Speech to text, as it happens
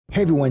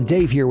Hey everyone,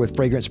 Dave here with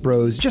Fragrance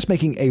Bros, just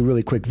making a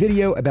really quick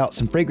video about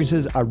some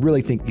fragrances I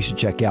really think you should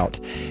check out.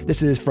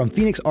 This is from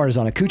Phoenix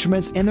Artisan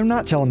Accoutrements, and they're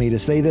not telling me to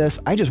say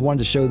this. I just wanted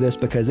to show this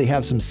because they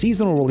have some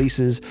seasonal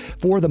releases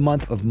for the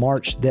month of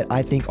March that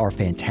I think are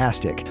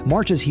fantastic.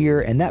 March is here,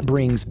 and that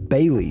brings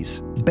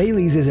Bailey's.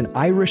 Bailey's is an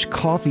Irish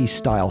coffee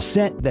style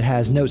scent that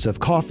has notes of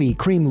coffee,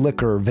 cream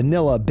liquor,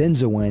 vanilla,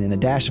 benzoin, and a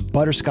dash of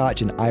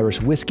butterscotch and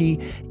Irish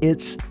whiskey.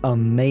 It's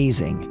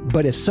amazing.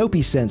 But if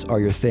soapy scents are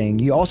your thing,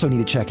 you also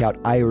need to check out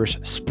Irish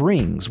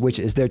Springs, which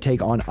is their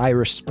take on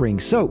Irish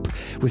Spring soap,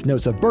 with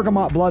notes of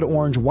bergamot, blood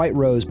orange, white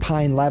rose,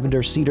 pine,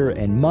 lavender, cedar,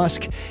 and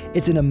musk.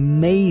 It's an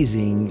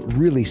amazing,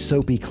 really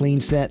soapy, clean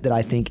scent that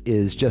I think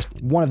is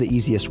just one of the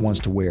easiest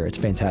ones to wear. It's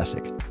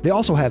fantastic. They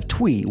also have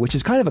Twee, which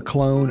is kind of a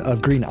clone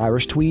of Green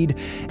Irish Tweed,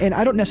 and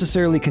I don't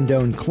necessarily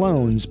condone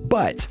clones,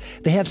 but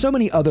they have so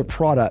many other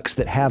products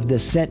that have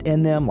this scent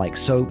in them, like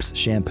soaps,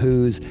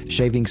 shampoos,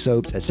 shaving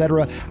soaps,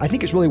 etc. I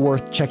think it's really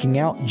worth checking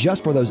out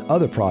just for those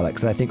other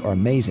products that I think are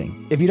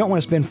amazing. If you don't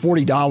want to spend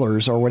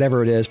 $40 or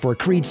whatever it is for a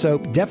Creed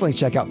soap, definitely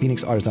check out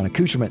Phoenix Artisan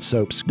Accoutrements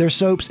soaps. Their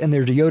soaps and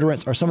their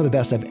deodorants are some of the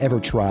best I've ever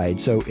tried,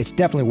 so it's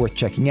definitely worth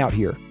checking out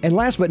here. And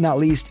last but not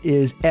least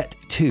is Et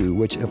Tu,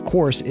 which of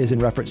course is in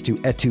reference to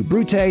Et Tu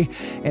Brute,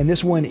 and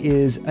this one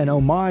is an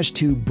homage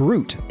to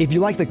Brut. If you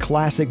like the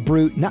classic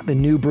Brut, not the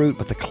new Brut,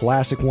 but the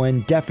classic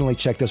one, definitely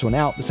check this one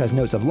out. This has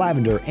notes of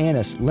lavender,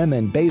 anise,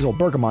 lemon, basil,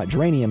 bergamot,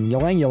 geranium,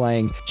 ylang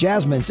ylang,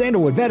 jasmine,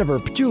 sandalwood,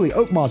 vetiver, patchouli,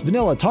 oak moss,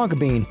 vanilla, tonka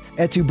bean.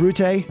 Et Tu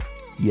Brute?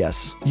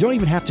 Yes. You don't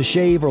even have to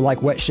shave or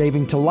like wet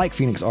shaving to like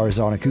Phoenix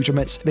Artisan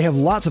Accoutrements. They have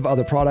lots of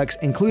other products,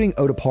 including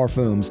eau de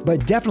parfums,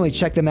 but definitely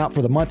check them out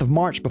for the month of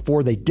March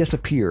before they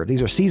disappear.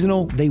 These are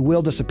seasonal. They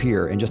will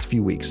disappear in just a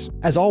few weeks.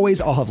 As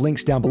always, I'll have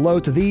links down below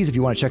to these if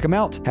you want to check them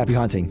out. Happy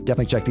hunting.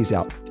 Definitely check these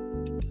out.